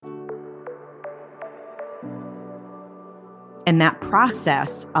And that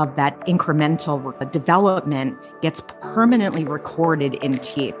process of that incremental development gets permanently recorded in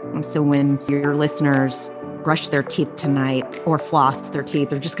teeth. And so when your listeners brush their teeth tonight or floss their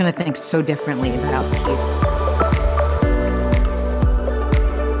teeth, they're just going to think so differently about teeth.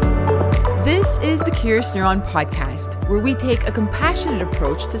 This is the Curious Neuron podcast, where we take a compassionate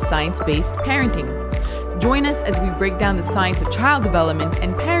approach to science-based parenting. Join us as we break down the science of child development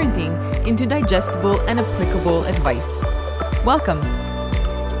and parenting into digestible and applicable advice. Welcome.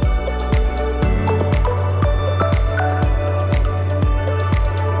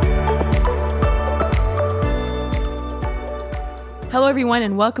 Hello, everyone,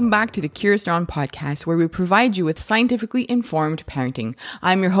 and welcome back to the Curious Neuron podcast, where we provide you with scientifically informed parenting.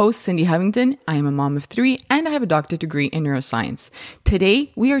 I'm your host, Cindy Hovington. I am a mom of 3, and I have a doctorate degree in neuroscience.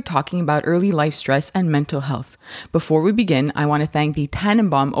 Today, we are talking about early life stress and mental health. Before we begin, I want to thank the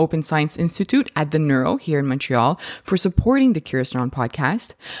Tannenbaum Open Science Institute at the Neuro here in Montreal for supporting the Curious Neuron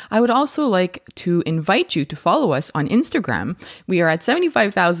podcast. I would also like to invite you to follow us on Instagram. We are at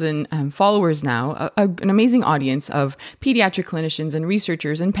 75,000 followers now, an amazing audience of pediatric clinicians and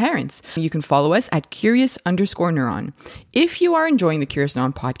researchers and parents. You can follow us at curious_neuron. If you are enjoying the Curious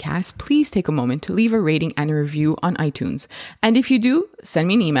Neuron podcast, please take a moment to leave a rating and a review on iTunes. And if you do, send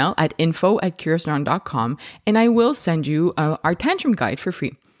me an email at info@curiousneuron.com and I will send you our tantrum guide for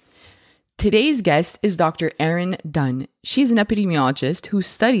free. Today's guest is Dr. Erin Dunn. She's an epidemiologist who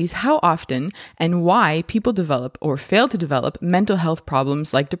studies how often and why people develop or fail to develop mental health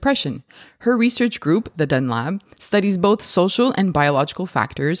problems like depression. Her research group, the Dunn Lab, studies both social and biological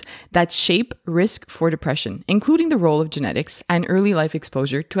factors that shape risk for depression, including the role of genetics and early life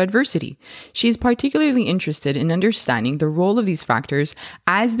exposure to adversity. She is particularly interested in understanding the role of these factors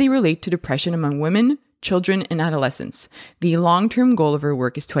as they relate to depression among women, children, and adolescents. The long-term goal of her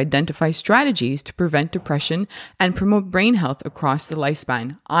work is to identify strategies to prevent depression and promote brain health across the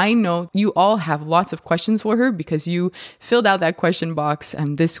lifespan. I know you all have lots of questions for her because you filled out that question box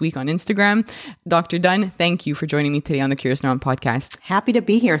this week on Instagram. Dr. Dunn, thank you for joining me today on the Curious Neuron podcast. Happy to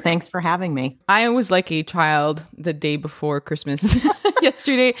be here. Thanks for having me. I was like a child the day before Christmas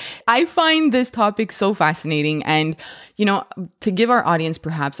yesterday. I find this topic so fascinating. And, you know, to give our audience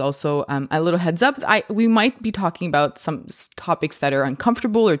perhaps also a little heads up, we might be talking about some topics that are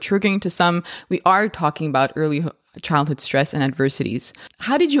uncomfortable or triggering to some. We are talking about early childhood stress and adversities.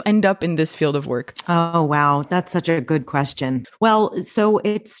 How did you end up in this field of work? Oh, wow. That's such a good question. Well, so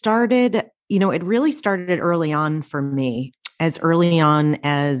it started, it really started early on for me, as early on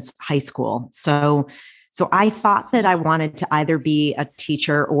as high school. So I thought that I wanted to either be a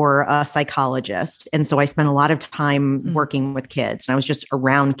teacher or a psychologist. And so I spent a lot of time working with kids, and I was just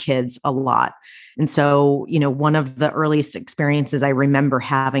around kids a lot. And so, one of the earliest experiences I remember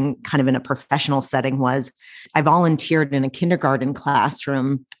having kind of in a professional setting was I volunteered in a kindergarten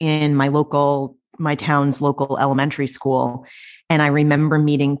classroom in my town's local elementary school. And I remember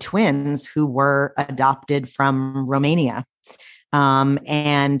meeting twins who were adopted from Romania.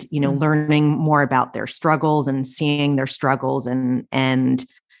 Learning more about their struggles and seeing their struggles. And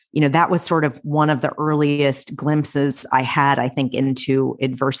that was sort of one of the earliest glimpses I had, I think, into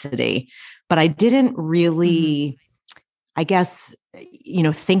adversity. But I didn't really,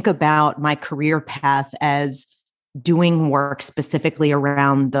 think about my career path as doing work specifically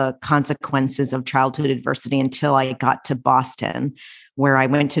around the consequences of childhood adversity until I got to Boston, where I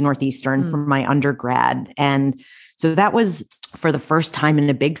went to Northeastern for my undergrad. And so that was for the first time in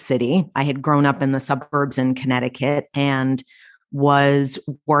a big city. I had grown up in the suburbs in Connecticut and was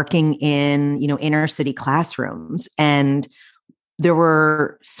working in, inner city classrooms. And there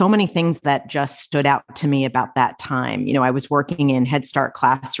were so many things that just stood out to me about that time. I was working in Head Start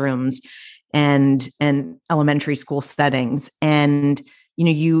classrooms and elementary school settings. And,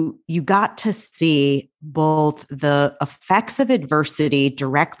 you got to see both the effects of adversity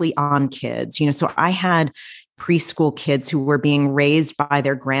directly on kids. So I had preschool kids who were being raised by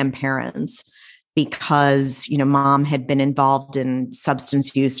their grandparents because, mom had been involved in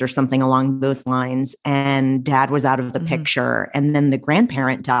substance use or something along those lines, and dad was out of the picture. And then the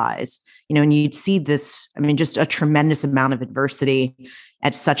grandparent dies, and you'd see this, just a tremendous amount of adversity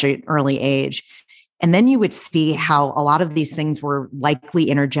at such an early age. And then you would see how a lot of these things were likely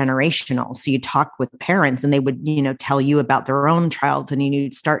intergenerational. So you talk with parents and they would, tell you about their own childhood, and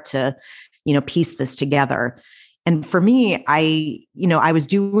you'd start to, piece this together. And for me, I was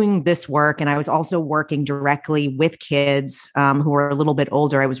doing this work, and I was also working directly with kids who were a little bit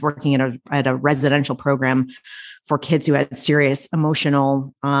older. I was working at a residential program for kids who had serious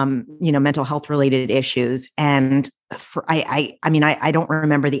emotional, mental health related issues. And I don't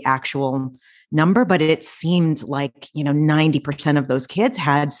remember the actual number, but it seemed like, 90% of those kids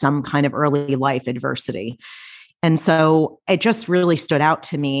had some kind of early life adversity. And so it just really stood out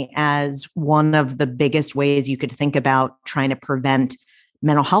to me as one of the biggest ways you could think about trying to prevent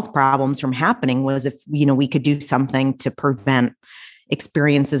mental health problems from happening was if, we could do something to prevent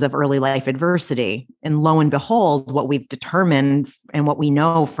experiences of early life adversity. And lo and behold, what we've determined and what we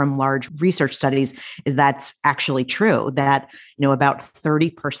know from large research studies is that's actually true, that, about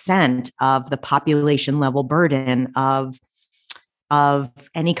 30% of the population level burden of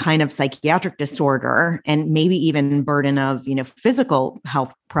any kind of psychiatric disorder and maybe even burden of, physical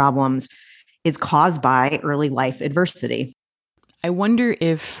health problems is caused by early life adversity. I wonder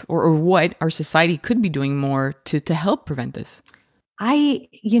if or what our society could be doing more to help prevent this.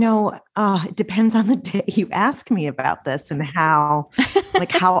 It depends on the day you ask me about this and how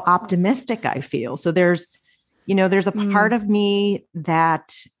optimistic I feel. So there's a part of me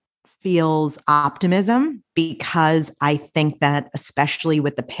that feels optimism because I think that especially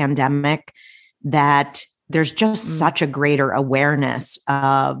with the pandemic, that there's just such a greater awareness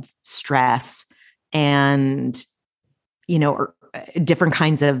of stress and, different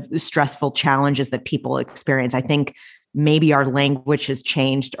kinds of stressful challenges that people experience. I think maybe our language has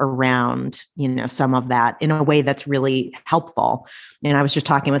changed around, some of that in a way that's really helpful. And I was just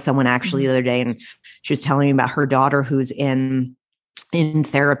talking with someone actually the other day, and she was telling me about her daughter who's in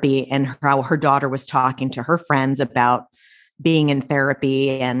therapy and how her daughter was talking to her friends about being in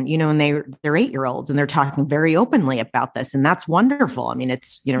therapy and, and they're 8-year-olds and they're talking very openly about this. And that's wonderful. I mean,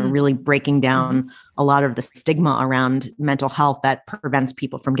 it's, really breaking down a lot of the stigma around mental health that prevents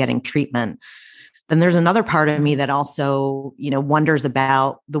people from getting treatment. Then there's another part of me that also, wonders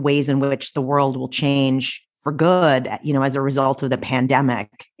about the ways in which the world will change for good, as a result of the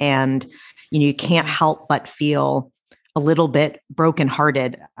pandemic. And, you can't help but feel a little bit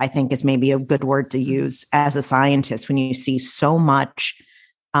brokenhearted, I think is maybe a good word to use as a scientist, when you see so much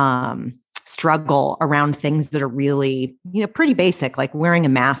struggle around things that are really, pretty basic, like wearing a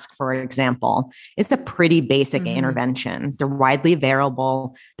mask, for example. It's a pretty basic intervention. They're widely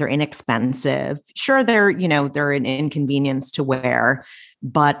available. They're inexpensive. Sure, they're an inconvenience to wear,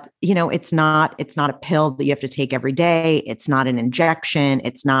 but it's not a pill that you have to take every day. It's not an injection.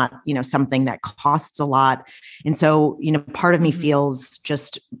 It's not, something that costs a lot. And so, part of me feels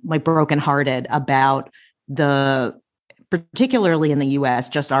just like brokenhearted about particularly in the US,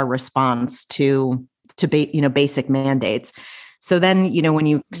 just our response to basic mandates. So then, when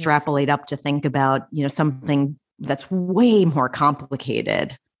you extrapolate up to think about, something that's way more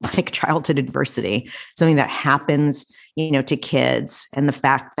complicated, like childhood adversity, something that happens, to kids, and the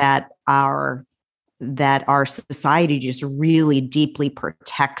fact that our society just really deeply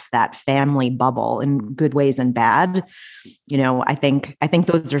protects that family bubble in good ways and bad. I think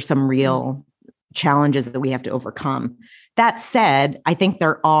those are some real challenges that we have to overcome. That said, I think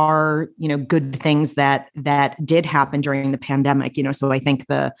there are, good things that did happen during the pandemic. So I think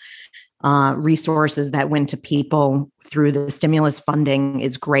the resources that went to people through the stimulus funding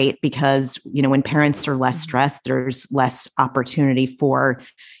is great because, when parents are less stressed, there's less opportunity for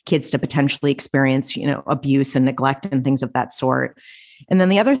kids to potentially experience, abuse and neglect and things of that sort. And then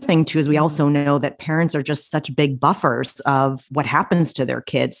the other thing too, is we also know that parents are just such big buffers of what happens to their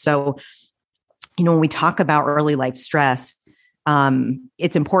kids. So, when we talk about early life stress,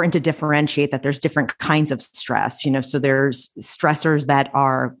 it's important to differentiate that there's different kinds of stress, so there's stressors that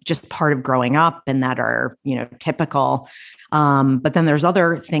are just part of growing up and that are, typical. But then there's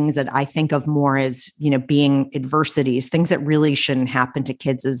other things that I think of more as, being adversities, things that really shouldn't happen to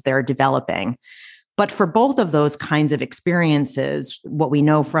kids as they're developing. But for both of those kinds of experiences, what we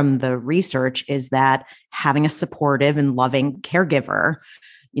know from the research is that having a supportive and loving caregiver,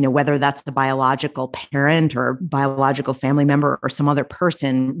 whether that's the biological parent or biological family member or some other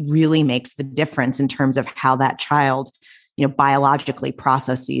person, really makes the difference in terms of how that child, biologically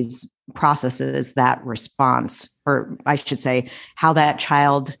processes that response, or I should say, how that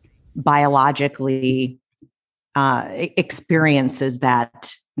child biologically experiences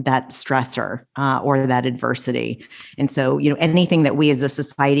that stressor or that adversity. And so, anything that we as a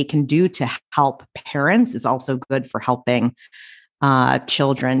society can do to help parents is also good for helping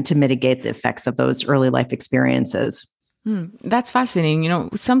children to mitigate the effects of those early life experiences. That's fascinating.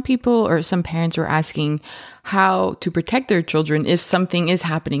 Some people or some parents are asking how to protect their children if something is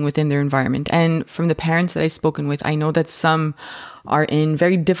happening within their environment. And from the parents that I've spoken with, I know that some are in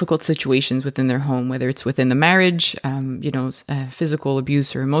very difficult situations within their home, whether it's within the marriage, physical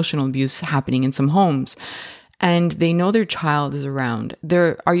abuse or emotional abuse happening in some homes. And they know their child is around.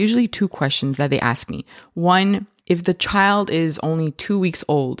 There are usually two questions that they ask me. One, if the child is only 2 weeks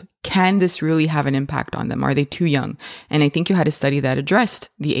old, can this really have an impact on them? Are they too young? And I think you had a study that addressed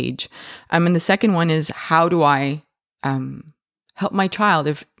the age. And the second one is, how do I help my child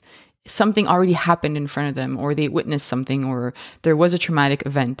if something already happened in front of them, or they witnessed something, or there was a traumatic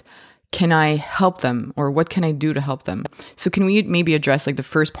event? Can I help them, or what can I do to help them? So can we maybe address like the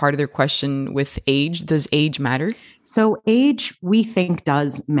first part of their question with age? Does age matter? So age, we think,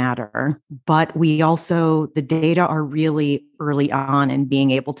 does matter, but we also, the data are really early on in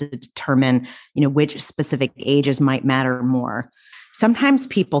being able to determine, which specific ages might matter more. Sometimes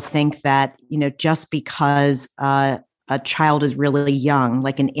people think that, just because a child is really young,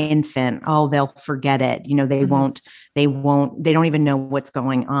 like an infant, oh, they'll forget it. They don't even know what's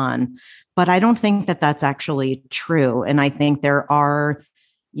going on. But I don't think that that's actually true. And I think there are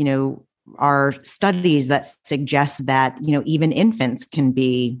studies that suggest that, even infants can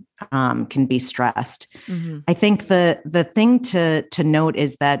be stressed. Mm-hmm. I think the thing to note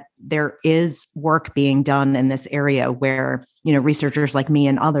is that there is work being done in this area where, researchers like me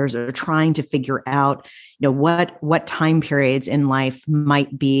and others are trying to figure out, what time periods in life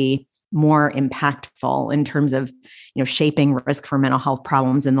might be more impactful in terms of, shaping risk for mental health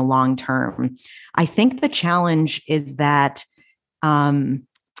problems in the long term. I think the challenge is that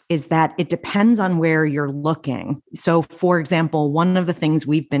it depends on where you're looking. So, for example, one of the things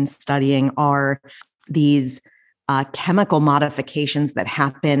we've been studying are these chemical modifications that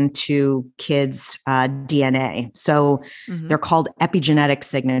happen to kids' DNA. So they're called epigenetic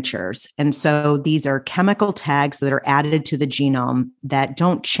signatures. And so these are chemical tags that are added to the genome that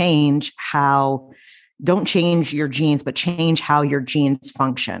don't change your genes, but change how your genes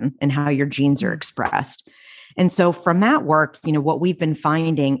function and how your genes are expressed. And so from that work, what we've been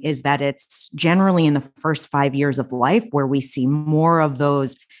finding is that it's generally in the first 5 years of life where we see more of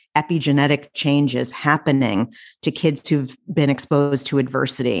those epigenetic changes happening to kids who've been exposed to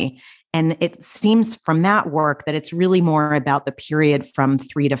adversity. And it seems from that work that it's really more about the period from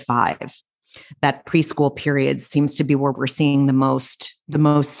 3 to 5. That preschool period seems to be where we're seeing the most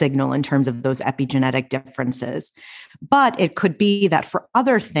signal in terms of those epigenetic differences. But it could be that for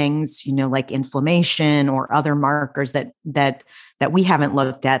other things, like inflammation or other markers that we haven't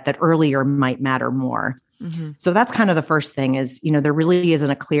looked at, that earlier might matter more. Mm-hmm. So that's kind of the first thing is, there really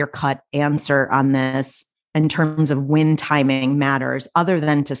isn't a clear-cut answer on this in terms of when timing matters, other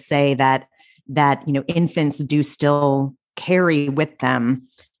than to say that infants do still carry with them,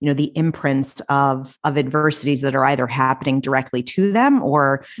 the imprints of adversities that are either happening directly to them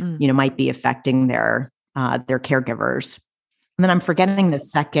or, might be affecting their caregivers. And then I'm forgetting the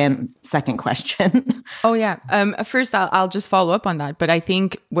second question. Oh yeah. First, I'll just follow up on that. But I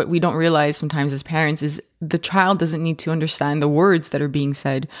think what we don't realize sometimes as parents is the child doesn't need to understand the words that are being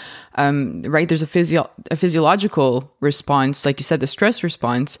said. Right? There's a physiological response, like you said, the stress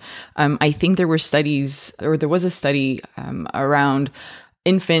response. I think there was a study around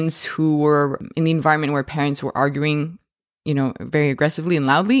infants who were in the environment where parents were arguing, very aggressively and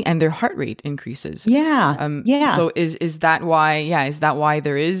loudly, and their heart rate increases. Yeah. So is that why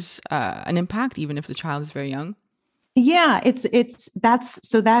there is an impact, even if the child is very young? Yeah,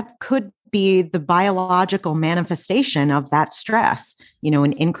 that could be the biological manifestation of that stress,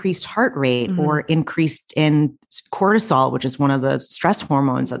 an increased heart rate or increased in cortisol, which is one of the stress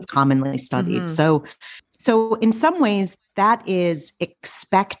hormones that's commonly studied. So in some ways, that is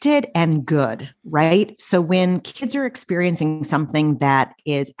expected and good, right? So when kids are experiencing something that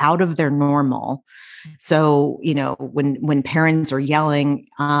is out of their normal, so, when parents are yelling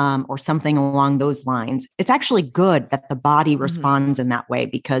or something along those lines, it's actually good that the body responds in that way,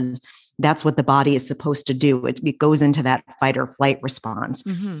 because that's what the body is supposed to do. It goes into that fight or flight response.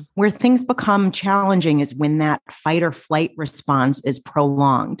 Where things become challenging is when that fight or flight response is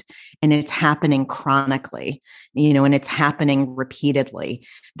prolonged and it's happening chronically, and it's happening repeatedly.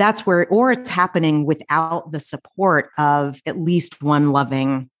 That's where, or it's happening without the support of at least one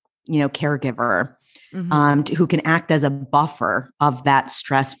loving, caregiver. Who can act as a buffer of that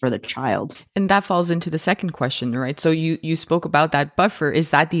stress for the child. And that falls into the second question, right? So you spoke about that buffer. Is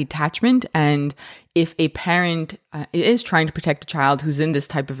that the attachment? And if a parent is trying to protect a child who's in this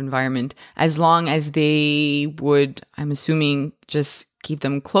type of environment, as long as they would, I'm assuming, just keep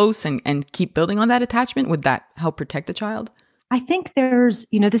them close and keep building on that attachment, would that help protect the child? I think there's,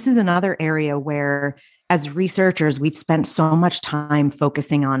 this is another area where, as researchers, we've spent so much time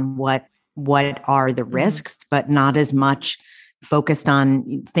focusing on what are the risks, but not as much focused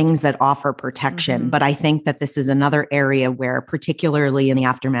on things that offer protection. But I think that this is another area where, particularly in the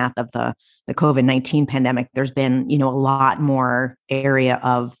aftermath of the COVID-19 pandemic, there's been, a lot more area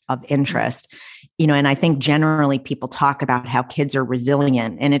of interest. And I think generally people talk about how kids are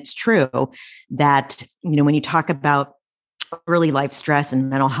resilient. And it's true that, when you talk about early life stress and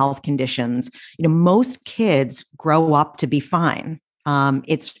mental health conditions, most kids grow up to be fine.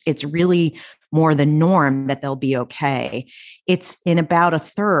 It's really more the norm that they'll be okay. It's in about a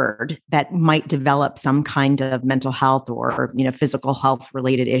third that might develop some kind of mental health or, physical health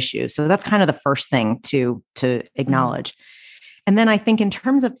related issue. So that's kind of the first thing to acknowledge. And then I think in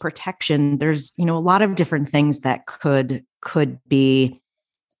terms of protection, there's, a lot of different things that could be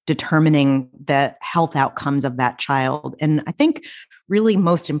determining the health outcomes of that child. And I think really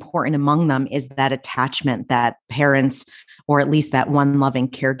most important among them is that attachment that parents, or at least that one loving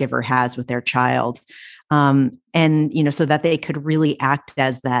caregiver, has with their child. And, so that they could really act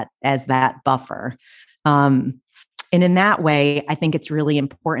as that buffer. And in that way, I think it's really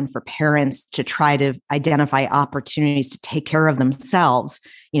important for parents to try to identify opportunities to take care of themselves.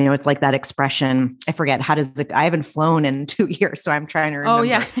 It's like that expression, I forget, I haven't flown in 2 years, so I'm trying to remember. Oh,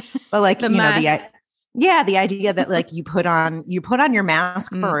 yeah. But like, the mask. the idea that like you put on your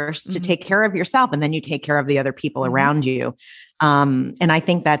mask first to take care of yourself, and then you take care of the other people around you. And I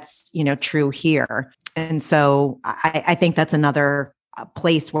think that's, true here. And so I think that's another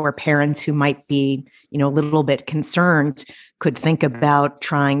place where parents who might be, a little bit concerned could think about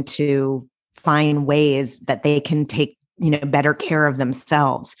trying to find ways that they can take, better care of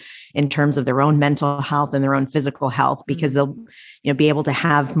themselves in terms of their own mental health and their own physical health, because they'll, be able to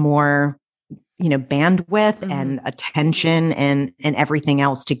have more, bandwidth and attention and everything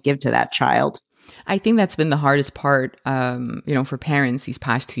else to give to that child. I think that's been the hardest part, for parents these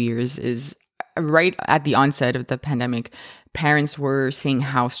past 2 years is right at the onset of the pandemic. Parents were saying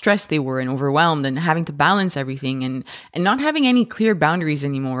how stressed they were and overwhelmed and having to balance everything and not having any clear boundaries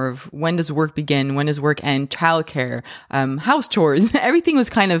anymore of when does work begin, when does work end, childcare, house chores. Everything was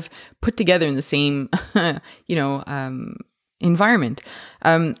kind of put together in the same, environment.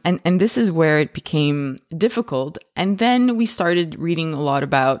 And this is where it became difficult. And then we started reading a lot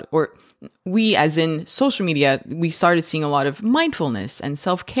about, or we as in social media, we started seeing a lot of mindfulness and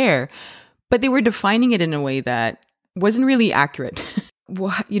self-care, but they were defining it in a way that wasn't really accurate.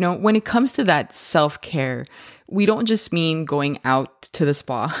 When it comes to that self-care, we don't just mean going out to the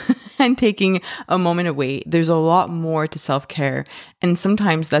spa and taking a moment away. There's a lot more to self-care. And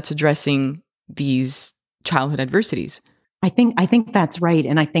sometimes that's addressing these childhood adversities. I think that's right.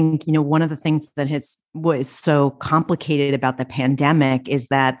 And I think, one of the things that was so complicated about the pandemic is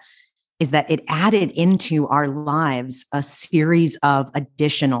that it added into our lives a series of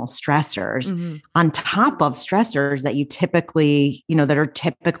additional stressors on top of stressors that you typically, that are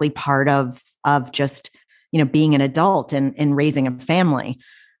typically part of just, being an adult and raising a family.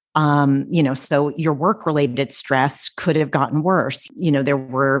 So your work-related stress could have gotten worse. There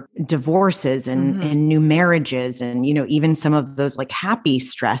were divorces and new marriages and, even some of those like happy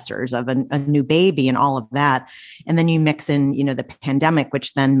stressors of a new baby and all of that. And then you mix in, the pandemic,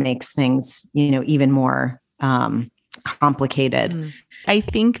 which then makes things, even more complicated. I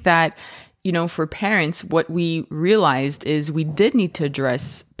think that, for parents, what we realized is we did need to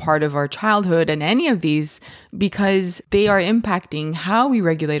address part of our childhood and any of these because they are impacting how we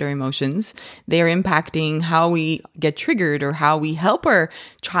regulate our emotions. They are impacting how we get triggered or how we help our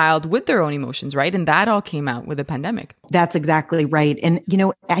child with their own emotions, right? And that all came out with the pandemic. That's exactly right. And,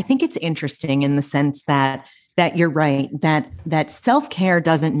 I think it's interesting in the sense that you're right, that self-care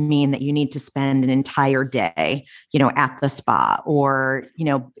doesn't mean that you need to spend an entire day, at the spa or,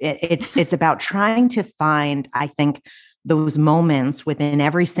 it's about trying to find, I think, those moments within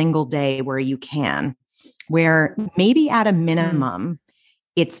every single day where you can, where maybe at a minimum,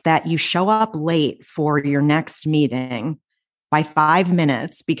 it's that you show up late for your next meeting by 5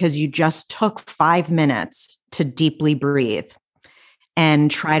 minutes because you just took 5 minutes to deeply breathe and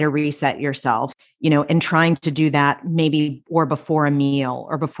try to reset yourself, and trying to do that maybe or before a meal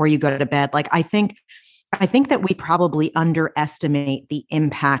or before you go to bed. Like, I think that we probably underestimate the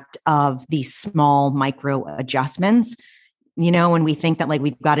impact of these small micro adjustments, when we think that like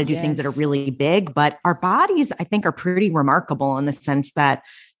we've got to do things that are really big, but our bodies, I think, are pretty remarkable in the sense that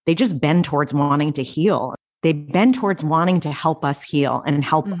they just bend towards wanting to heal. They bend towards wanting to help us heal and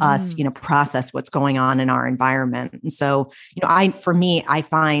help us, process what's going on in our environment. And so, I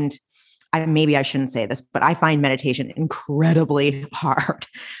find, maybe I shouldn't say this, but I find meditation incredibly hard.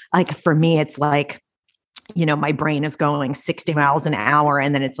 Like for me, it's like, my brain is going 60 miles an hour.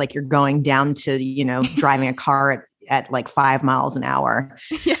 And then it's like, you're going down to, driving a car at like 5 miles an hour.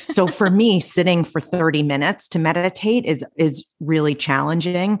 Yeah. So for me, sitting for 30 minutes to meditate is really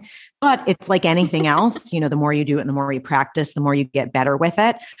challenging. But it's like anything else, the more you do it and the more you practice, the more you get better with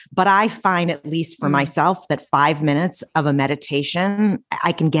it. But I find, at least for myself, that 5 minutes of a meditation,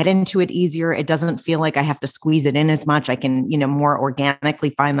 I can get into it easier. It doesn't feel like I have to squeeze it in as much. I can, more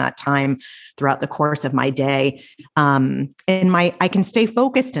organically find that time throughout the course of my day. And I can stay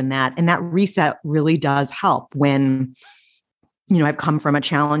focused in that. And that reset really does help when, I've come from a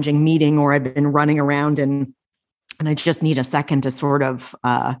challenging meeting or I've been running around and I just need a second to sort of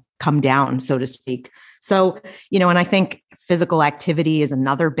come down, so to speak. So, and I think physical activity is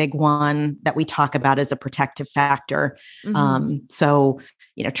another big one that we talk about as a protective factor. So,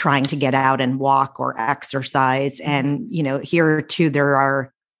 trying to get out and walk or exercise. And, here too, there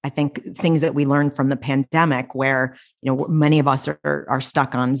are, I think, things that we learned from the pandemic where, many of us are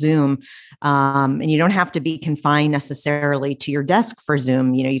stuck on Zoom. And you don't have to be confined necessarily to your desk for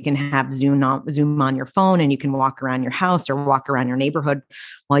Zoom. You can have Zoom on your phone, and you can walk around your house or walk around your neighborhood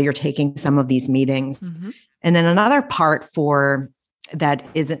while you're taking some of these meetings. And then another part that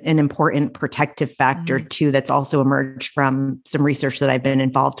is an important protective factor too, that's also emerged from some research that I've been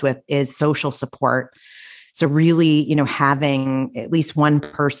involved with, is social support. So really, having at least one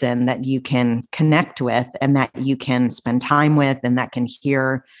person that you can connect with and that you can spend time with and that can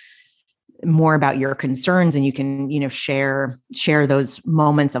hear more about your concerns and you can, share those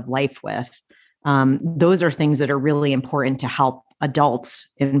moments of life with. Those are things that are really important to help adults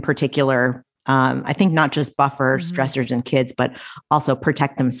in particular. I think not just buffer stressors in kids, but also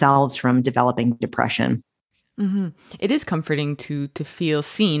protect themselves from developing depression. It is comforting to feel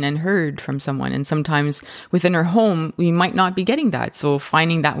seen and heard from someone. And sometimes within our home, we might not be getting that. So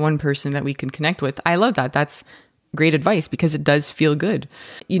finding that one person that we can connect with, I love that. That's great advice because it does feel good.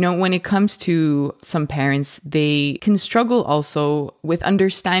 When it comes to some parents, they can struggle also with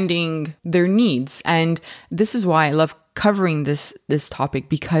understanding their needs. And this is why I love covering this topic,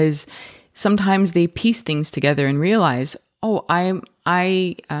 because sometimes they piece things together and realize, oh,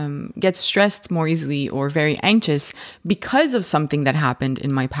 I get stressed more easily or very anxious because of something that happened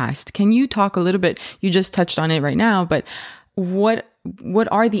in my past. Can you talk a little bit? You just touched on it right now, but what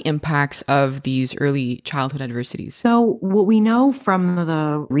are the impacts of these early childhood adversities? So what we know from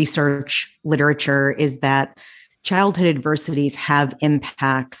the research literature is that childhood adversities have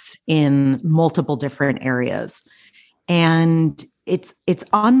impacts in multiple different areas. And it's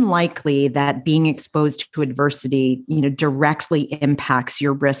unlikely that being exposed to adversity, directly impacts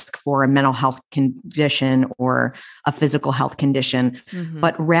your risk for a mental health condition or a physical health condition,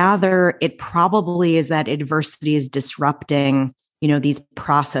 but rather it probably is that adversity is disrupting, these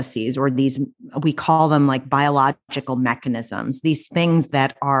processes or we call them like biological mechanisms, these things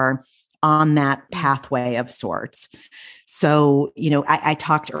that are on that pathway of sorts. So, I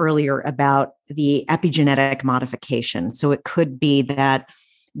talked earlier about the epigenetic modification. So it could be that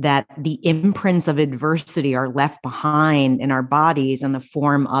the imprints of adversity are left behind in our bodies in the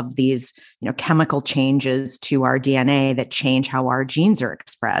form of these, chemical changes to our DNA that change how our genes are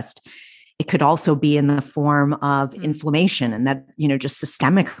expressed. It could also be in the form of inflammation, and that, just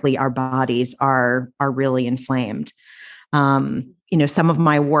systemically our bodies are really inflamed. Some of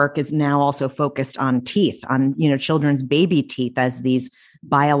my work is now also focused on teeth, on, children's baby teeth as these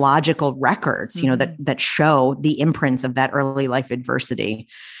biological records, that show the imprints of that early life adversity.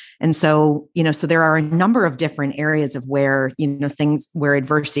 And so, so there are a number of different areas of where, things where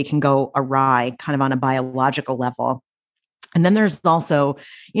adversity can go awry kind of on a biological level. And then there's also,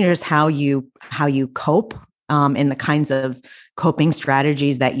 just how you cope and the kinds of coping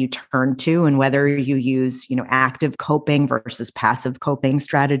strategies that you turn to, and whether you use, active coping versus passive coping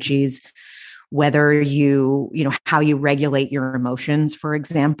strategies, whether how you regulate your emotions, for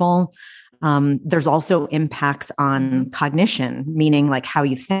example. There's also impacts on cognition, meaning like how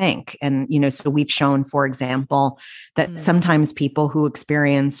you think. And, so we've shown, for example, that sometimes people who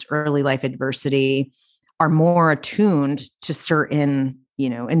experience early life adversity are more attuned to certain,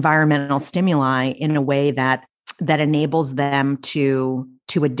 environmental stimuli in a way that enables them to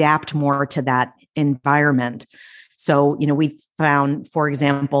adapt more to that environment. So, we found, for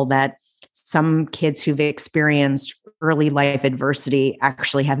example, that some kids who've experienced early life adversity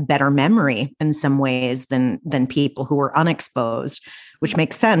actually have better memory in some ways than people who were unexposed, which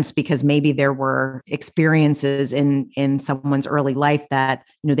makes sense because maybe there were experiences in someone's early life that,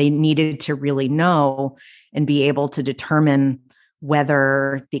 they needed to really know and be able to determine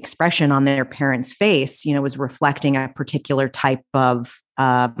whether the expression on their parents' face, was reflecting a particular type of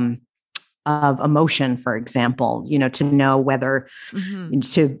emotion, for example, to know whether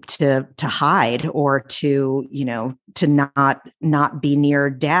to hide or to not be near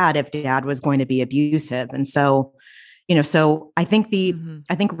dad if dad was going to be abusive. And so, So I think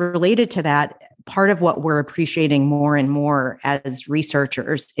I think related to that, part of what we're appreciating more and more as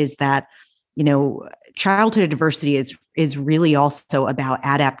researchers is that, childhood adversity is really also about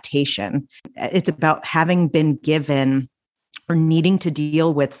adaptation. It's about having been given or needing to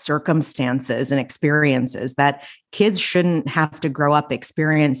deal with circumstances and experiences that kids shouldn't have to grow up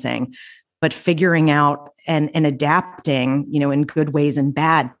experiencing, but figuring out and adapting, in good ways and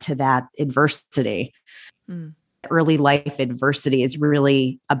bad to that adversity. Early life adversity is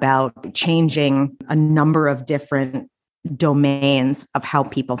really about changing a number of different domains of how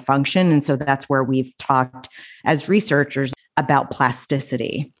people function. And so that's where we've talked as researchers about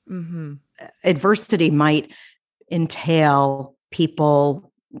plasticity. Adversity might entail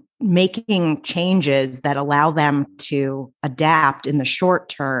people making changes that allow them to adapt in the short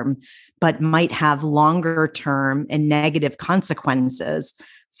term, but might have longer term and negative consequences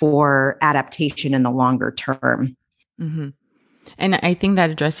for adaptation in the longer term. And I think that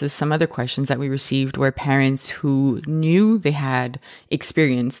addresses some other questions that we received where parents who knew they had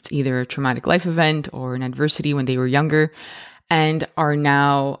experienced either a traumatic life event or an adversity when they were younger and are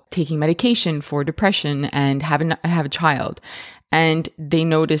now taking medication for depression and have a child. And they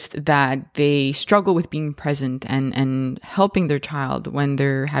noticed that they struggle with being present and helping their child when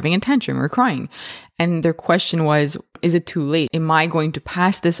they're having a tantrum or crying. And their question was, is it too late? Am I going to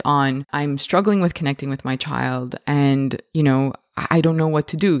pass this on? I'm struggling with connecting with my child and, I don't know what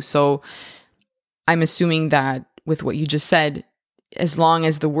to do. So I'm assuming that with what you just said, as long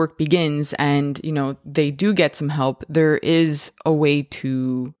as the work begins and, they do get some help, there is a way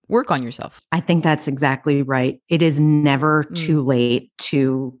to work on yourself. I think that's exactly right. It is never too late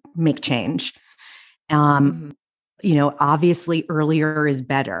to make change. Obviously earlier is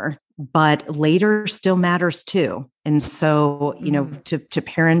better, but later still matters too. And so, to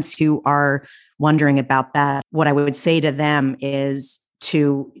parents who are wondering about that, what I would say to them is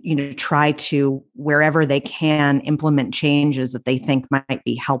to, try to, wherever they can, implement changes that they think might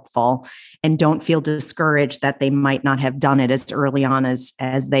be helpful, and don't feel discouraged that they might not have done it as early on as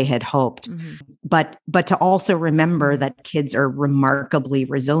they had hoped. But to also remember that kids are remarkably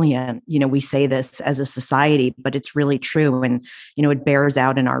resilient. We say this as a society, but it's really true. And, it bears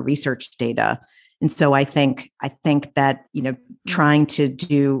out in our research data. And so I think that, trying to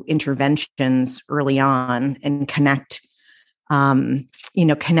do interventions early on and connect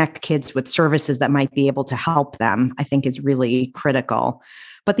kids with services that might be able to help them, I think is really critical.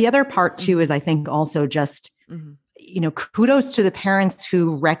 But the other part too is I think also just, kudos to the parents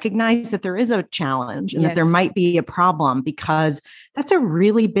who recognize that there is a challenge and that there might be a problem, because that's a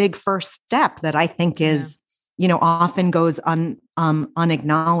really big first step that I think is, often goes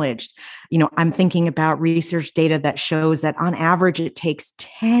unacknowledged. I'm thinking about research data that shows that on average, it takes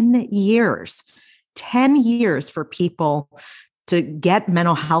 10 years for people to get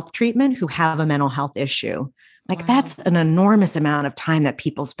mental health treatment who have a mental health issue. Like that's an enormous amount of time that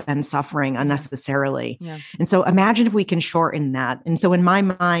people spend suffering unnecessarily. Yeah. And so imagine if we can shorten that. And so in my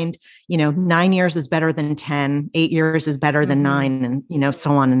mind, 9 years is better than 10, 8 years is better than 9, and,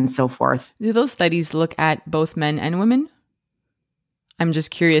 so on and so forth. Do those studies look at both men and women? I'm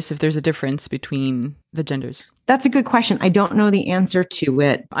just curious if there's a difference between the genders. That's a good question. I don't know the answer to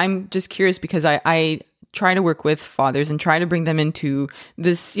it. I'm just curious because I try to work with fathers and try to bring them into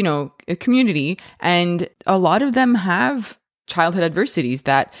this, community. And a lot of them have childhood adversities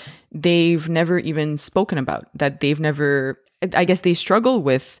that they've never even spoken about, that they've never, I guess they struggle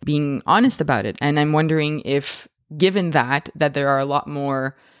with being honest about it. And I'm wondering if, given that there are a lot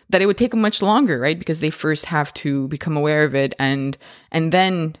more, that it would take them much longer, right? Because they first have to become aware of it and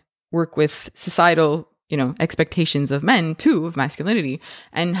then work with societal expectations of men too, of masculinity,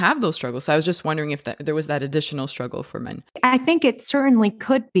 and have those struggles. So I was just wondering if there was that additional struggle for men. I think it certainly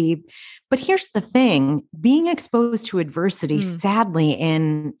could be. But here's the thing, being exposed to adversity, sadly,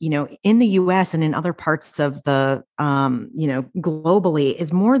 in the US and in other parts of the, globally,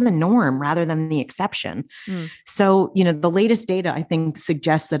 is more the norm rather than the exception. So, the latest data, I think,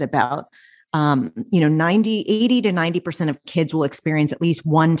 suggests that about 80 to 90% of kids will experience at least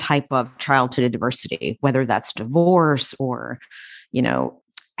one type of childhood adversity, whether that's divorce or,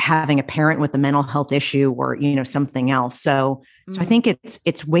 having a parent with a mental health issue or, something else. So I think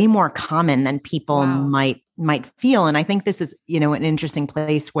it's way more common than people might feel. And I think this is, an interesting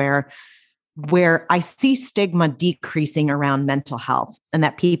place where I see stigma decreasing around mental health, and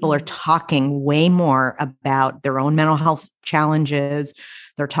that people are talking way more about their own mental health challenges.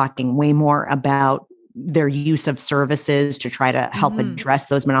 They're talking way more about their use of services to try to help address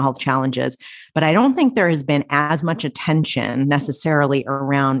those mental health challenges. But I don't think there has been as much attention necessarily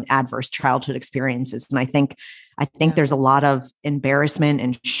around adverse childhood experiences. And I think I think there's a lot of embarrassment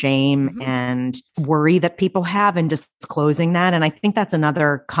and shame and worry that people have in disclosing that. And I think that's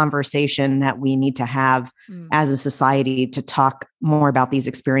another conversation that we need to have as a society to talk more about these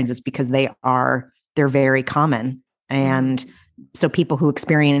experiences, because they're very common. And so people who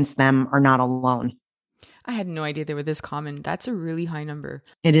experience them are not alone. I had no idea they were this common. That's a really high number.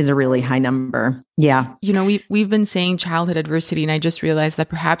 It is a really high number. Yeah. You know, we've been saying childhood adversity, and I just realized that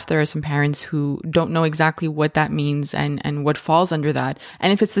perhaps there are some parents who don't know exactly what that means and what falls under that.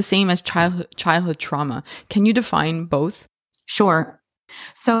 And if it's the same as childhood trauma, can you define both? Sure.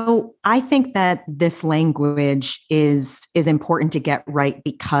 So I think that this language is important to get right,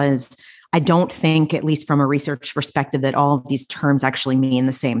 because I don't think, at least from a research perspective, that all of these terms actually mean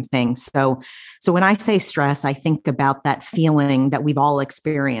the same thing. So when I say stress, I think about that feeling that we've all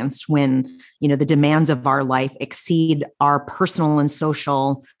experienced when, the demands of our life exceed our personal and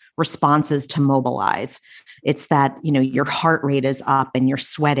social responses to mobilize. It's that, your heart rate is up and you're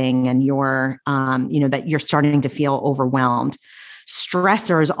sweating and that you're starting to feel overwhelmed.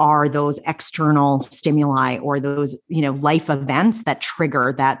 Stressors are those external stimuli or those, life events that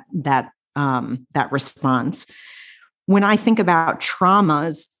trigger that response. When I think about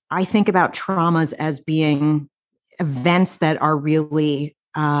traumas, as being events that are really,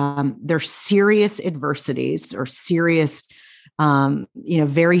 they're serious adversities or serious,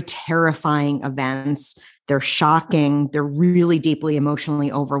 very terrifying events. They're shocking. They're really deeply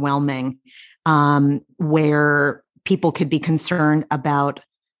emotionally overwhelming, where people could be concerned about,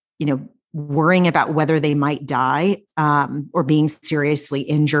 worrying about whether they might die, or being seriously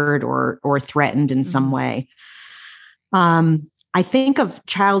injured or threatened in some way. I think of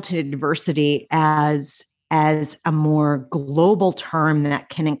childhood adversity as a more global term that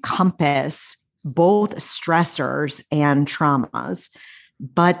can encompass both stressors and traumas,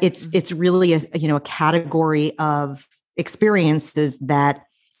 but it's really a category of experiences that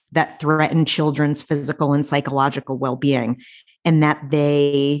threaten children's physical and psychological well-being, and that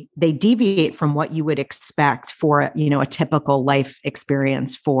they deviate from what you would expect for a typical life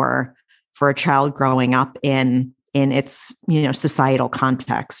experience for a child growing up in its societal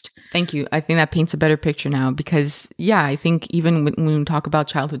context. Thank you. I think that paints a better picture now, because I think even when we talk about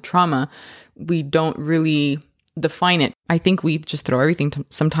childhood trauma, we don't really define it. I think we just throw everything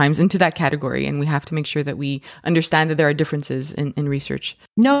sometimes into that category, and we have to make sure that we understand that there are differences in research.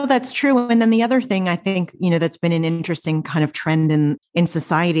 No, that's true. And then the other thing I think, that's been an interesting kind of trend in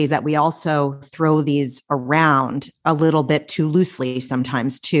society is that we also throw these around a little bit too loosely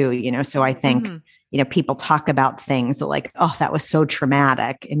sometimes too, so I think, people talk about things that like, oh, that was so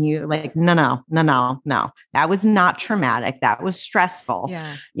traumatic. And you like, no, that was not traumatic. That was stressful,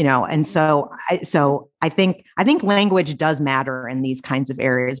 and so I think language does matter in these kinds of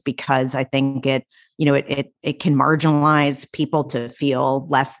areas, because I think it can marginalize people to feel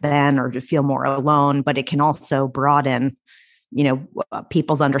less than or to feel more alone, but it can also broaden,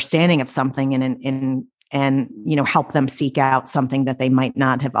 people's understanding of something and help them seek out something that they might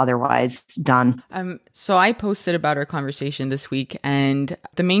not have otherwise done. So I posted about our conversation this week, and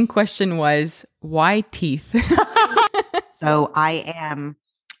the main question was, why teeth? So I am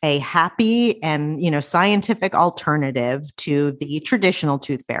a happy and, scientific alternative to the traditional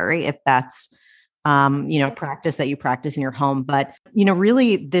tooth fairy, if that's, practice that you practice in your home. But,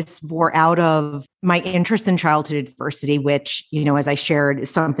 really this bore out of my interest in childhood adversity, which, as I shared, is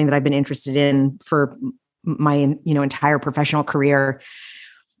something that I've been interested in for my, entire professional career.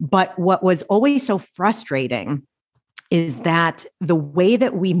 But what was always so frustrating is that the way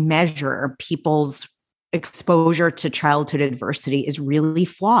that we measure people's exposure to childhood adversity is really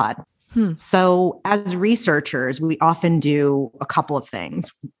flawed. So as researchers, we often do a couple of things.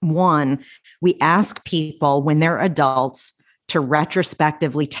 One, we ask people when they're adults to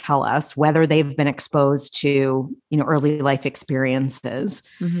retrospectively tell us whether they've been exposed to, early life experiences.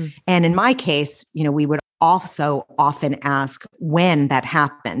 And in my case, we would also often ask when that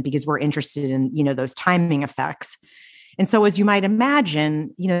happened, because we're interested in, those timing effects. And so, as you might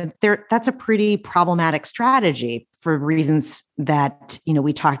imagine, that's a pretty problematic strategy for reasons that,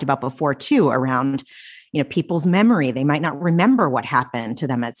 we talked about before too, around, people's memory. They might not remember what happened to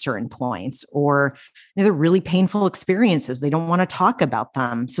them at certain points, or they're really painful experiences. They don't want to talk about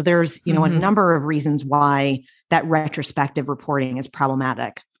them. So there's, a number of reasons why that retrospective reporting is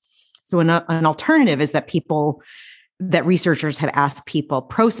problematic. So an alternative is that researchers have asked people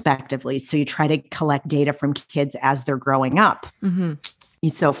prospectively. So you try to collect data from kids as they're growing up.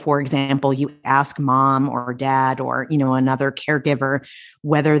 So, for example, you ask mom or dad or, another caregiver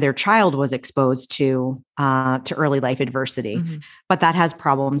whether their child was exposed to early life adversity, but that has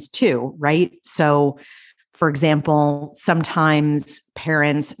problems too, right? So For example, sometimes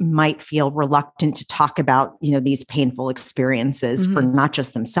parents might feel reluctant to talk about, these painful experiences for not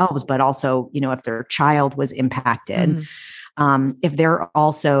just themselves, but also, if their child was impacted. If they're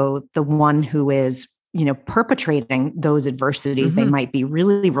also the one who is, perpetrating those adversities, they might be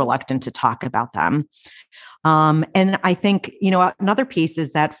really reluctant to talk about them. And I think, another piece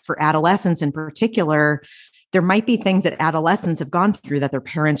is that for adolescents in particular, there might be things that adolescents have gone through that their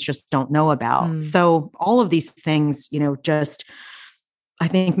parents just don't know about. So all of these things, just, I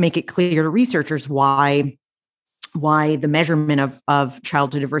think, make it clear to researchers why the measurement of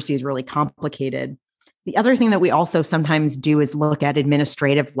childhood diversity is really complicated. The other thing that we also sometimes do is look at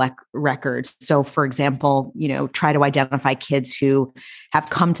administrative records. So, for example, try to identify kids who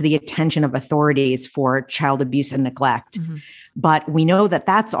have come to the attention of authorities for child abuse and neglect. But we know that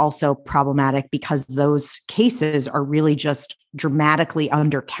that's also problematic because those cases are really just dramatically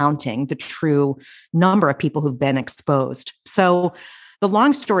undercounting the true number of people who've been exposed. So the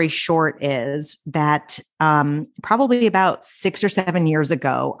long story short is that probably about 6 or 7 years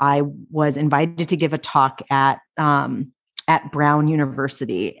ago, I was invited to give a talk at Brown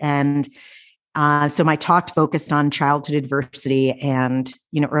University. And so my talk focused on childhood adversity and,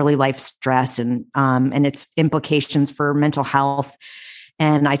 early life stress and its implications for mental health.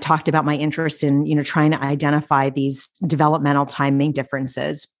 And I talked about my interest in, trying to identify these developmental timing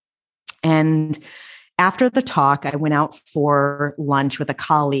differences. And after the talk, I went out for lunch with a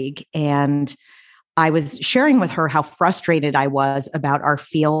colleague, and I was sharing with her how frustrated I was about our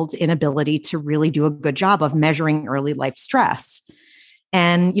field's inability to really do a good job of measuring early life stress.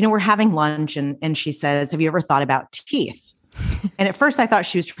 And, we're having lunch and she says, "Have you ever thought about teeth?" And at first I thought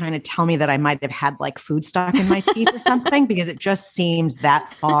she was trying to tell me that I might have had like food stuck in my teeth or something, because it just seems that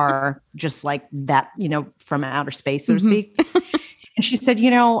far, just like that, from outer space, so to speak. And she said,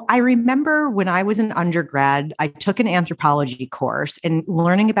 I remember when I was an undergrad, I took an anthropology course and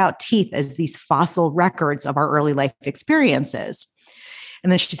learning about teeth as these fossil records of our early life experiences.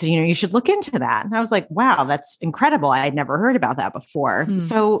 And then she said, you should look into that. And I was like, wow, that's incredible. I had never heard about that before.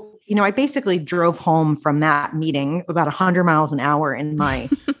 So, I basically drove home from that meeting about 100 miles an hour in the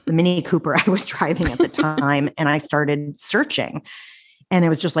Mini Cooper I was driving at the time. And I started searching. And it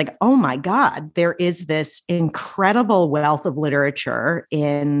was just like, oh my God, there is this incredible wealth of literature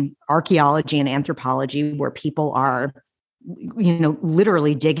in archaeology and anthropology where people are,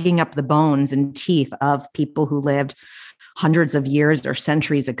 literally digging up the bones and teeth of people who lived hundreds of years or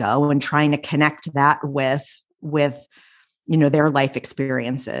centuries ago and trying to connect that with their life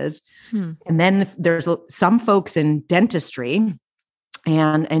experiences. And then there's some folks in dentistry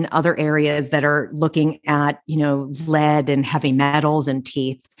and other areas that are looking at, lead and heavy metals in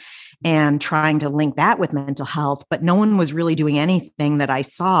teeth and trying to link that with mental health. But no one was really doing anything that I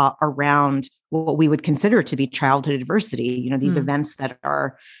saw around what we would consider to be childhood adversity, these events that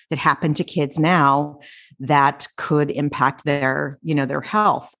happen to kids now that could impact their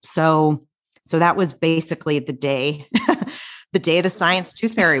health. So that was basically the day the Science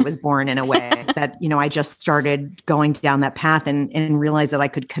Tooth Fairy was born, in a way that, I just started going down that path and realized that I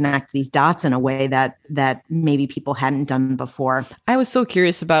could connect these dots in a way that maybe people hadn't done before. I was so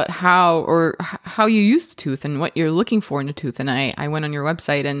curious about how you use a tooth and what you're looking for in a tooth. And I went on your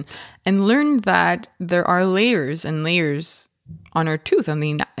website and learned that there are layers and layers on our tooth and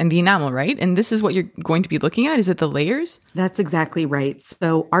the enamel, right? And this is what you're going to be looking at. Is it the layers? That's exactly right.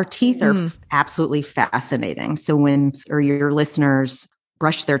 So our teeth are absolutely fascinating. So when your listeners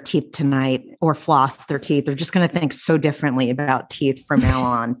brush their teeth tonight or floss their teeth, they're just going to think so differently about teeth from now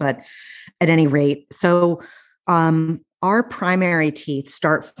on. But at any rate, so our primary teeth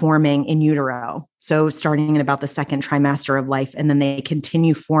start forming in utero. So starting in about the second trimester of life, and then they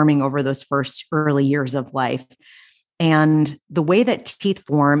continue forming over those first early years of life. And the way that teeth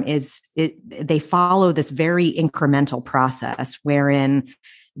form is they follow this very incremental process wherein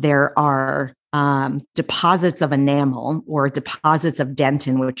there are deposits of enamel or deposits of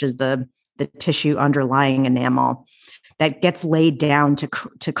dentin, which is the tissue underlying enamel, that gets laid down to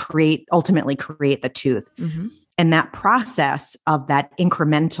ultimately create the tooth. And that process of that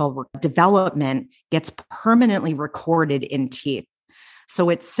incremental development gets permanently recorded in teeth. So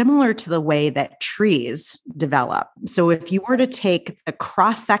it's similar to the way that trees develop. So if you were to take the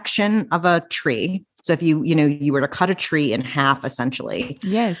cross section of a tree, so if you were to cut a tree in half, essentially,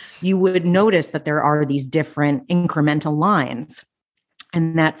 yes, you would notice that there are these different incremental lines,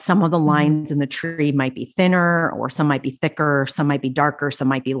 and that some of the lines in the tree might be thinner, or some might be thicker, some might be darker, some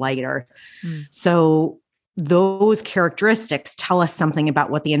might be lighter. So those characteristics tell us something about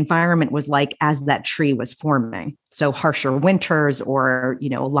what the environment was like as that tree was forming. So harsher winters or,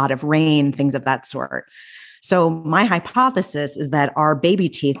 a lot of rain, things of that sort. So my hypothesis is that our baby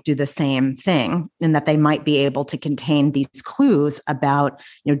teeth do the same thing, and that they might be able to contain these clues about,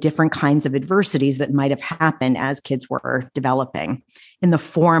 different kinds of adversities that might have happened as kids were developing in the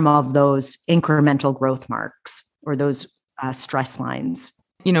form of those incremental growth marks or those stress lines.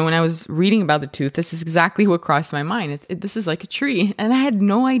 When I was reading about the tooth, this is exactly what crossed my mind. This is like a tree, and I had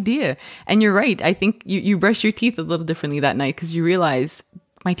no idea. And you're right. I think you brush your teeth a little differently that night because you realize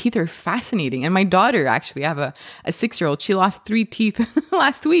my teeth are fascinating. And my daughter, actually, I have a 6-year-old. She lost 3 teeth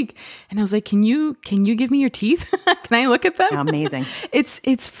last week, and I was like, "Can you give me your teeth? Can I look at them?" Amazing.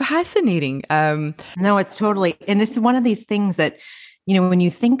 It's fascinating. No, it's totally, and this is one of these things that, when you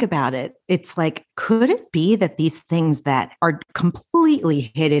think about it, it's like, could it be that these things that are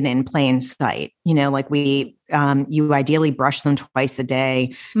completely hidden in plain sight, like you ideally brush them twice a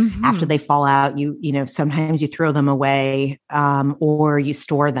day. Mm-hmm. After they fall out, sometimes you throw them away, or you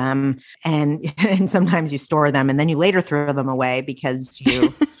store them, and sometimes you store them and then you later throw them away because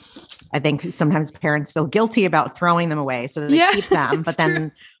I think sometimes parents feel guilty about throwing them away. So they keep them, but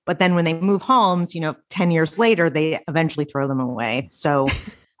then when they move homes, 10 years later, they eventually throw them away. So,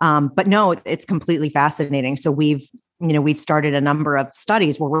 but no, it's completely fascinating. So we've started a number of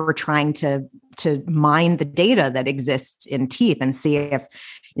studies where we're trying to mine the data that exists in teeth and see if,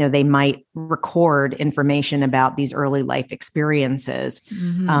 they might record information about these early life experiences.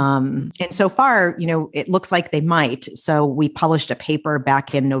 Mm-hmm. And so far, it looks like they might. So we published a paper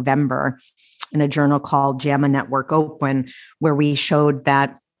back in November in a journal called JAMA Network Open, where we showed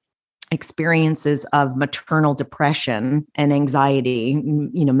that experiences of maternal depression and anxiety,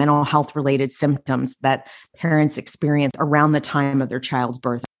 mental health related symptoms that parents experience around the time of their child's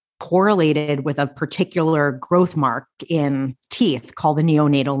birth correlated with a particular growth mark in teeth called the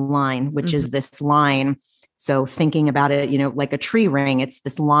neonatal line, which is this line. So thinking about it, like a tree ring, it's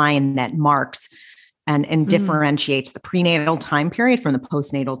this line that marks and differentiates the prenatal time period from the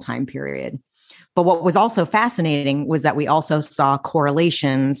postnatal time period. But what was also fascinating was that we also saw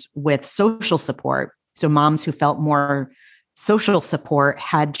correlations with social support. So moms who felt more social support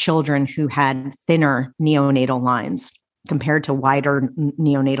had children who had thinner neonatal lines compared to wider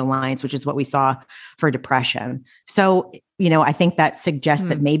neonatal lines, which is what we saw for depression. So, I think that suggests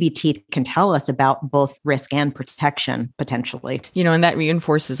that maybe teeth can tell us about both risk and protection potentially. And that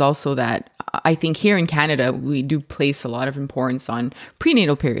reinforces also that I think here in Canada, we do place a lot of importance on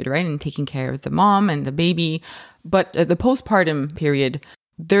prenatal period, right? And taking care of the mom and the baby. But the postpartum period,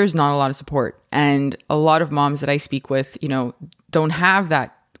 there's not a lot of support. And a lot of moms that I speak with, don't have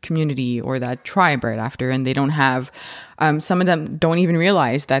that community or that tribe right after, and they don't have some of them don't even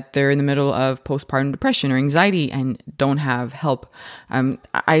realize that they're in the middle of postpartum depression or anxiety and don't have help.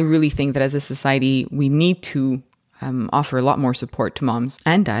 I really think that as a society we need to offer a lot more support to moms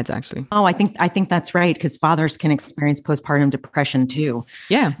and dads, actually. Oh, I think that's right, because fathers can experience postpartum depression too.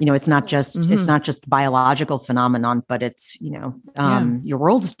 Yeah, it's not just biological phenomenon, but it's your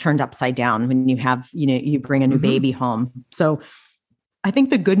world is turned upside down when you have you bring a new baby home. So I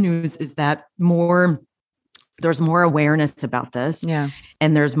think the good news is that there's more awareness about this. Yeah.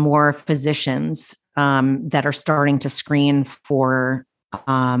 And there's more physicians that are starting to screen for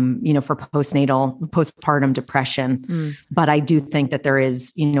postpartum depression. But I do think that there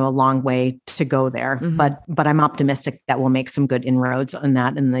is, a long way to go there. But I'm optimistic that we'll make some good inroads on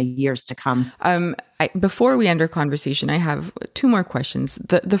that in the years to come. Before we end our conversation, I have 2 more questions.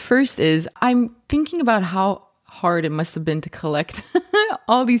 The first is, I'm thinking about how hard it must have been to collect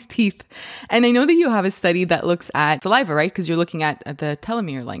all these teeth. And I know that you have a study that looks at saliva, right? Because you're looking at the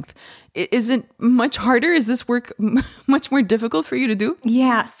telomere length. Is it much harder? Is this work much more difficult for you to do?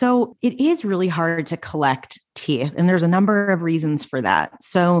 Yeah. So it is really hard to collect teeth. And there's a number of reasons for that.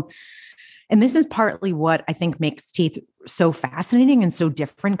 So, and this is partly what I think makes teeth so fascinating and so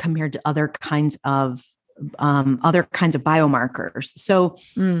different compared to other kinds of biomarkers. So,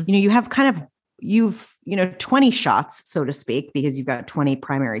 you have you've 20 shots, so to speak, because you've got 20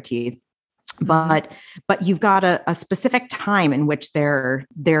 primary teeth, but you've got a specific time in which they're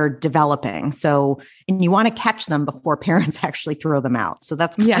developing. So, and you want to catch them before parents actually throw them out. So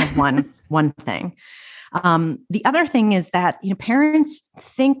that's kind of one thing. The other thing is that, parents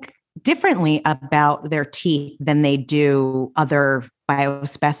think differently about their teeth than they do other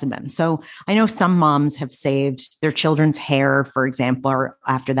biospecimens. So I know some moms have saved their children's hair, for example, or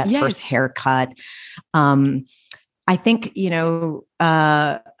after that first haircut. I think,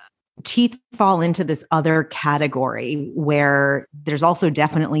 teeth fall into this other category where there's also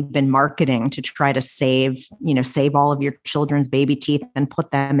definitely been marketing to try to save all of your children's baby teeth and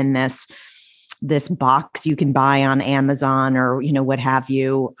put them in this box you can buy on Amazon or, what have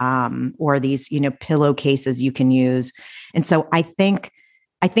you, or these, pillowcases you can use. And so I think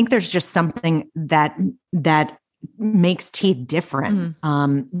there's just something that makes teeth different.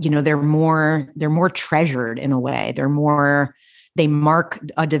 They're more treasured in a way. They mark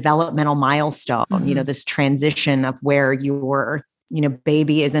a developmental milestone, this transition of where your,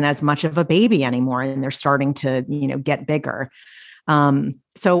 baby isn't as much of a baby anymore and they're starting to, get bigger.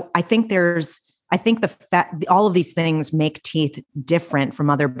 So I think all of these things make teeth different from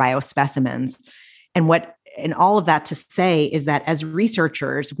other biospecimens. And all of that to say is that as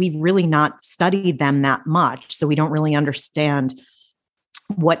researchers, we've really not studied them that much. So we don't really understand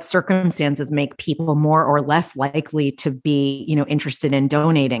what circumstances make people more or less likely to be, interested in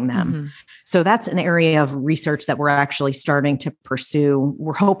donating them. So that's an area of research that we're actually starting to pursue.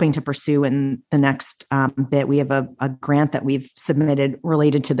 We're hoping to pursue in the next bit. We have a grant that we've submitted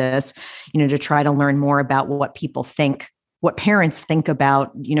related to this, to try to learn more about what parents think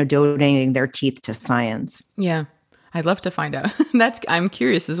about, donating their teeth to science. Yeah. I'd love to find out. I'm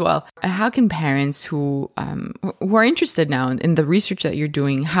curious as well. How can parents who are interested now in the research that you're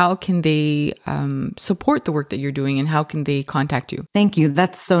doing, how can they support the work that you're doing and how can they contact you? Thank you.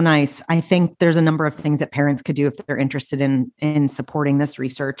 That's so nice. I think there's a number of things that parents could do if they're interested in supporting this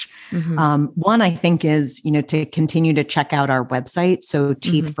research. One, I think, is, to continue to check out our website. So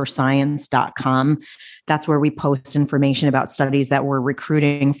teethforscience.com. That's where we post information about studies that we're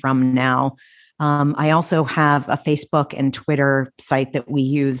recruiting from now. I also have a Facebook and Twitter site that we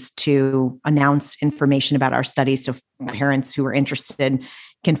use to announce information about our studies. So parents who are interested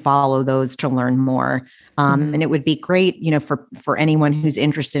can follow those to learn more. And it would be great, for anyone who's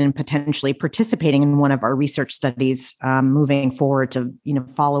interested in potentially participating in one of our research studies, moving forward to,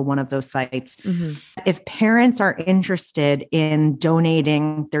 follow one of those sites. If parents are interested in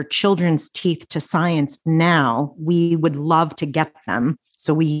donating their children's teeth to science now, we would love to get them.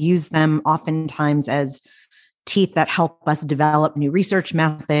 So we use them oftentimes as teeth that help us develop new research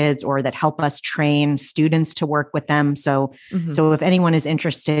methods or that help us train students to work with them. So if anyone is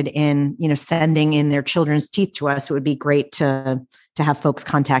interested in, sending in their children's teeth to us, it would be great to have folks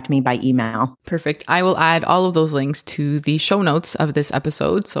contact me by email. Perfect. I will add all of those links to the show notes of this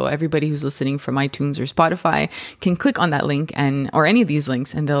episode. So everybody who's listening from iTunes or Spotify can click on that link or any of these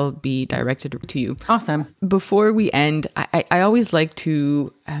links and they'll be directed to you. Awesome. Before we end, I always like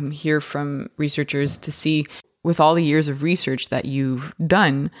to hear from researchers to see, with all the years of research that you've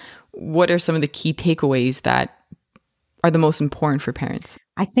done, what are some of the key takeaways that are the most important for parents?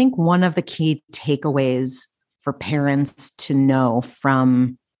 I think one of the key takeaways for parents to know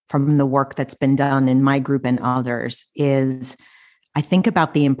from the work that's been done in my group and others is, I think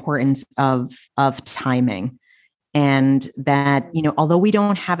about the importance of timing, and that, although we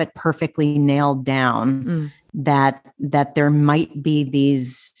don't have it perfectly nailed down, that there might be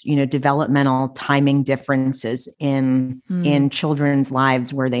these, developmental timing differences in children's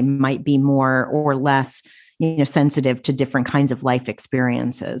lives where they might be more or less, sensitive to different kinds of life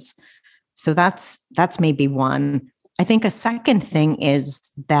experiences. So that's maybe one. I think a second thing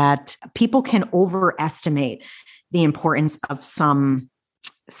is that people can overestimate the importance of some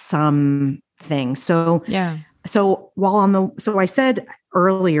things. So So I said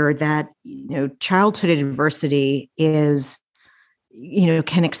earlier that, childhood adversity is,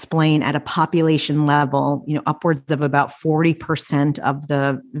 can explain at a population level, upwards of about 40% of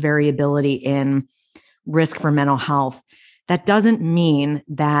the variability in risk for mental health. That doesn't mean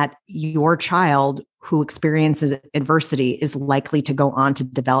that your child who experiences adversity is likely to go on to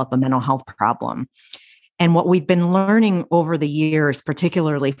develop a mental health problem. And what we've been learning over the years,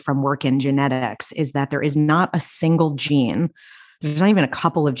 particularly from work in genetics, is that there is not a single gene. There's not even a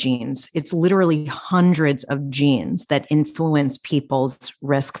couple of genes. It's literally hundreds of genes that influence people's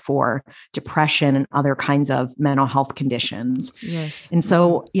risk for depression and other kinds of mental health conditions. Yes. And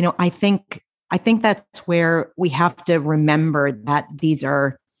so, I think that's where we have to remember that these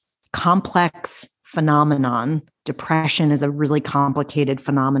are complex phenomenon. Depression is a really complicated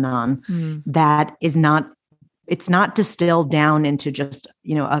phenomenon that is not, it's not distilled down into just,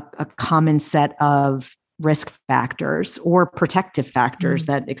 a common set of risk factors or protective factors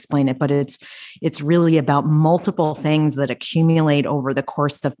that explain it, but it's really about multiple things that accumulate over the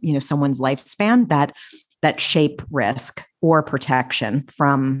course of, someone's lifespan that shape risk or protection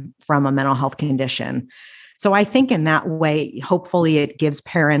from a mental health condition. So I think in that way, hopefully it gives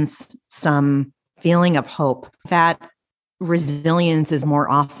parents some feeling of hope that resilience is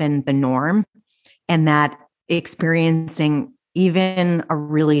more often the norm, and that experiencing even a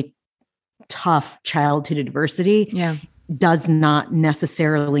really tough childhood adversity does not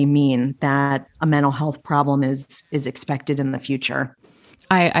necessarily mean that a mental health problem is expected in the future.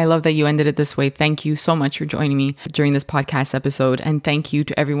 I love that you ended it this way. Thank you so much for joining me during this podcast episode. And thank you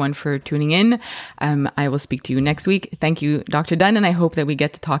to everyone for tuning in. I will speak to you next week. Thank you, Dr. Dunn. And I hope that we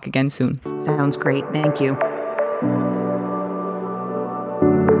get to talk again soon. Sounds great. Thank you.